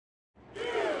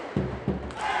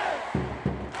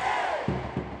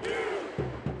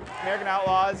American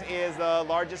Outlaws is the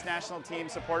largest national team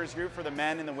supporters group for the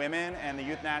men and the women and the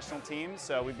youth national teams.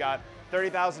 So we've got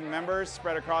 30,000 members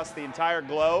spread across the entire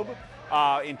globe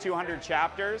in 200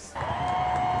 chapters.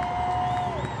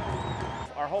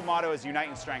 Our whole motto is unite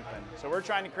and strengthen. So we're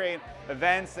trying to create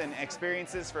events and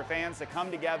experiences for fans to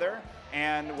come together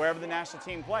and wherever the national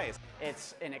team plays.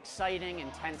 It's an exciting,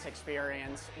 intense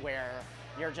experience where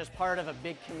you're just part of a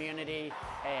big community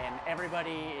and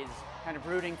everybody is kind of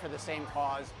rooting for the same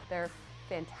cause. They're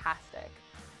fantastic.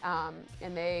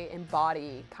 And they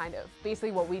embody kind of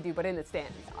basically what we do, but in the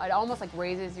stands. It almost like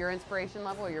raises your inspiration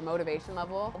level or your motivation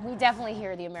level. We definitely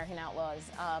hear the American Outlaws.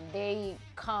 They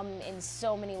come in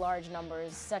so many large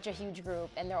numbers, such a huge group,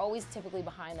 and they're always typically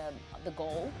behind the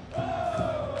goal.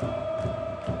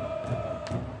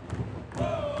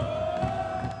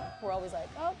 We're always like,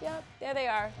 oh, yeah, there they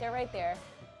are. They're right there.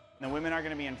 The women are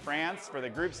going to be in France for the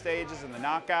group stages and the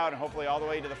knockout, and hopefully all the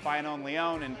way to the final in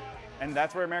Lyon. And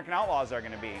that's where American Outlaws are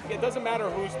going to be. It doesn't matter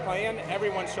who's playing,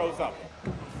 everyone shows up.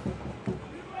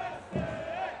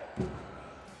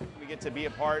 We get to be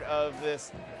a part of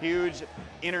this huge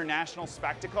international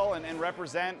spectacle and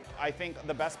represent, I think,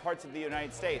 the best parts of the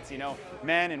United States. You know,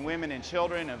 men and women and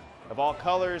children of all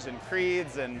colors and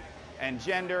creeds and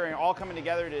gender, and all coming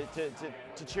together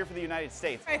to cheer for the United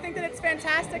States. I think that it's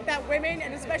fantastic that women,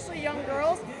 and especially young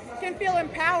girls, can feel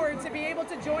empowered to be able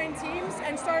to join teams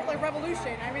and start like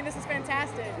revolution. I mean, this is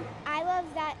fantastic. I love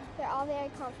that they're all very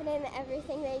confident in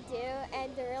everything they do,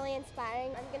 and they're really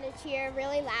inspiring. I'm going to cheer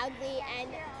really loudly,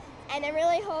 and I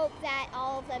really hope that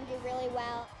all of them do really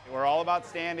well. We're all about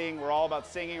standing, we're all about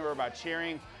singing, we're about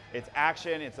cheering. It's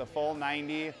action, it's a full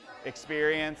 90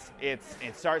 experience. It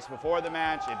starts before the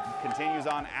match, it continues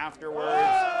on afterwards.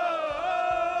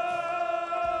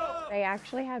 I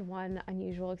actually had one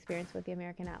unusual experience with the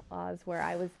American Outlaws where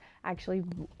I was actually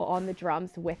on the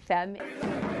drums with them.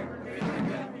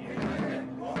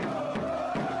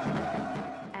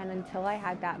 And until I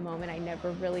had that moment, I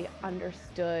never really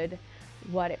understood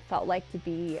what it felt like to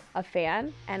be a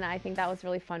fan, and I think that was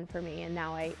really fun for me, and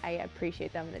now I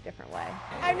appreciate them in a different way.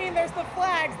 I mean, there's the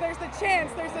flags, there's the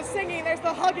chants, there's the singing, there's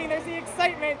the hugging, there's the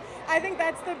excitement. I think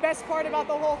that's the best part about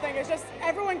the whole thing. It's just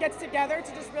everyone gets together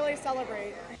to just really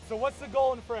celebrate. So what's the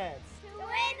goal in France? To win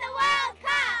the World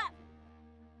Cup!